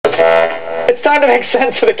time to make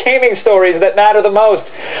sense of the gaming stories that matter the most.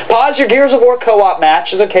 Pause your Gears of War co-op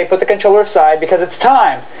matches, okay, put the controller aside, because it's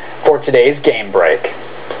time for today's game break.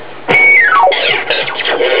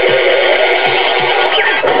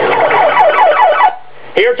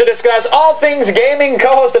 Here to discuss all things gaming,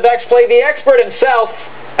 co-host of X-Play, the expert himself,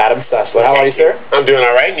 Adam Sussler. How are you, sir? I'm doing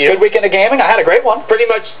all right. You? Good weekend of gaming. I had a great one. Pretty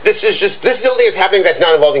much, this is the only thing that's happening that's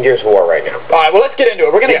not involving Gears of War right now. All right, well, let's get into it.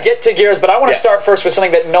 We're going to get to Gears, but I want to start first with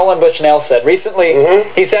something that Nolan Bushnell said. Recently,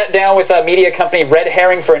 he sat down with a media company, Red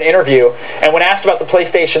Herring, for an interview, and when asked about the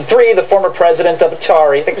PlayStation 3, the former president of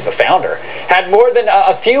Atari, I think he was the founder, had more than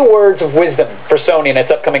a few words of wisdom for Sony and its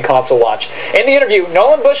upcoming console launch. In the interview,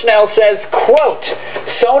 Nolan Bushnell says, quote,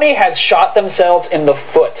 "Sony has shot themselves in the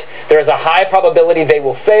foot. There is a high probability they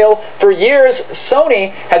will fail. For years,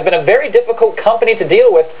 Sony has been a very difficult company to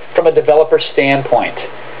deal with from a developer standpoint."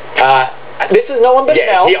 This is Nolan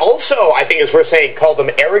Bushnell. Yeah, he also, I think as we're saying, called them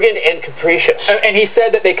arrogant and capricious. And he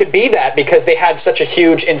said that they could be that because they had such a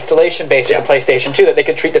huge installation base in PlayStation 2 that they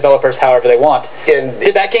could treat developers however they want. And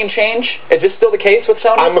did that game change? Is this still the case with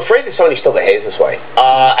Sony? I'm afraid that Sony still behaves this way.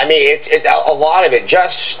 I mean, it's a lot of it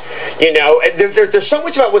just, you know, there's so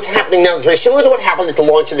much about what's happening now that's very similar to what happened at the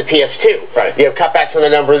launch of the PS2. Right. You have cutbacks on the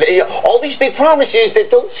number of, all these big promises that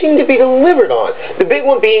don't seem to be delivered on. The big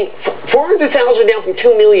one being 400,000 down from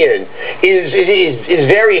 2 million is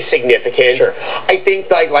very significant. Sure. I think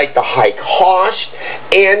like the high cost,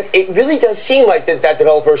 and it really does seem like that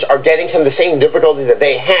developers are getting some of the same difficulties that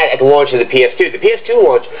they had at the launch of the PS2. The PS2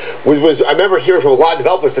 launch was I remember hearing from a lot of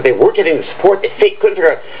developers that they weren't getting the support. They couldn't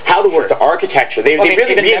figure out how to work the architecture. They really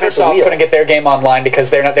even Microsoft couldn't get their game online because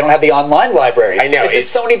they don't have the online library. I know. Is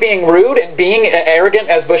it Sony being rude and being arrogant,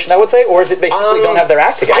 as Bushnell would say, or is it they simply don't have their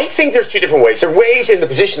act together? I think there's two different ways. There are ways in the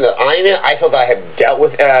position that I'm in. I feel that I have dealt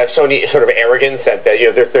with Sony sort of arrogance. That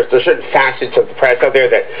you know, there's certain facets of the press out there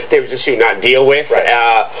that they would just not deal with. Right.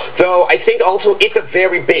 Though I think also it's a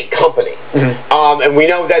very big company, and we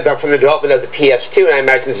know that from the development of the PS2, and I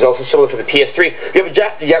imagine this is also similar for the PS3. You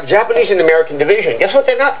have Japanese and American division. Guess what?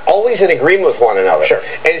 They're not always in agreement with one another. Sure.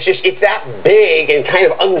 And it's that big and kind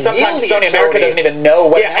of unwieldy. Sometimes Sony America doesn't even know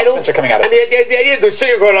what announcements are coming out of it. I mean, the idea they're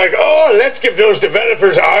sitting going like, oh, let's give those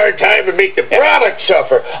developers a hard time and make the product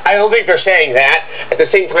suffer. I don't think they're saying that. At the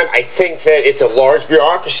same time, I think that it's a large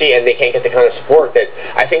bureaucracy and they can't get the kind of support that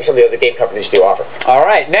I think some of the other game companies do offer. All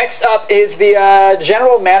right, next up is the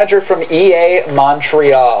general manager from EA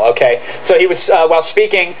Montreal. Okay, so he was, while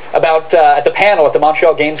speaking about at the panel at the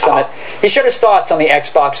Montreal Game Summit, he shared his thoughts on the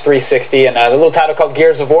Xbox 360 and the little title called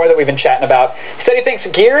Gears of War that we've been chatting about. He said he thinks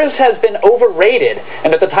Gears has been overrated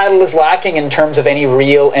and that the title is lacking in terms of any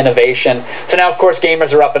real innovation. So now, of course,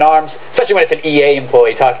 gamers are up in arms, especially when it's an EA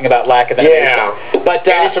employee talking about lack of innovation. Yeah. But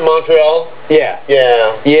he's from Montreal. Yeah.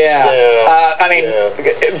 I mean,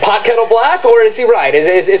 pot kettle black, or is he right?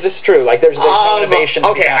 Is this true? Like, there's no innovation.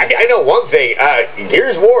 Okay, I know one thing.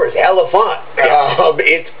 Gears of War is hella fun.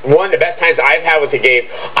 It's one of the best times I've had with the game.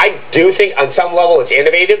 I do think, on some level, it's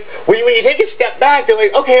innovative. When you take a step back, they're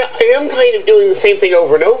like, okay, I am kind of doing the same thing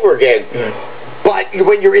over and over again. But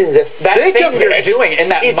when you're in the thick of it, doing in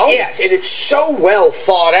that moment. Yes, and it's so well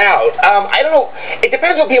thought out. I don't know. It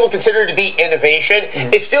depends what people consider to be innovation.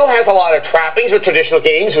 It still has a lot of trappings of traditional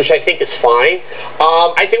games, which I think is fine.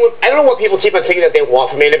 I don't know what people keep on thinking that they want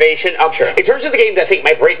from innovation. Sure. In terms of the games I think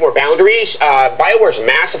might break more boundaries, BioWare's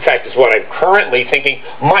Mass Effect is what I'm currently thinking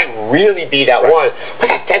might really be that one. But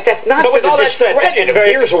that's not. But with all that said,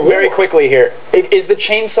 very quickly here, is the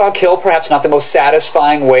chainsaw kill perhaps not the most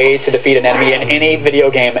satisfying way to defeat an enemy in any video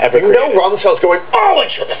game ever created? You know Rumsfeld's going, oh, I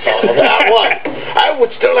should have thought of that one. I would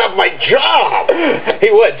still have my job. He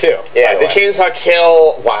would, too. Yeah, the chainsaw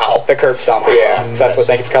kill, wow. The curb stomp. Yeah. That's what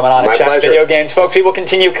thank you for coming on and chat video games. Folks, we will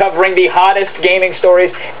continue covering the hottest gaming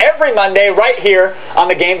stories every Monday right here on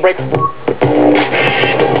the Game Break.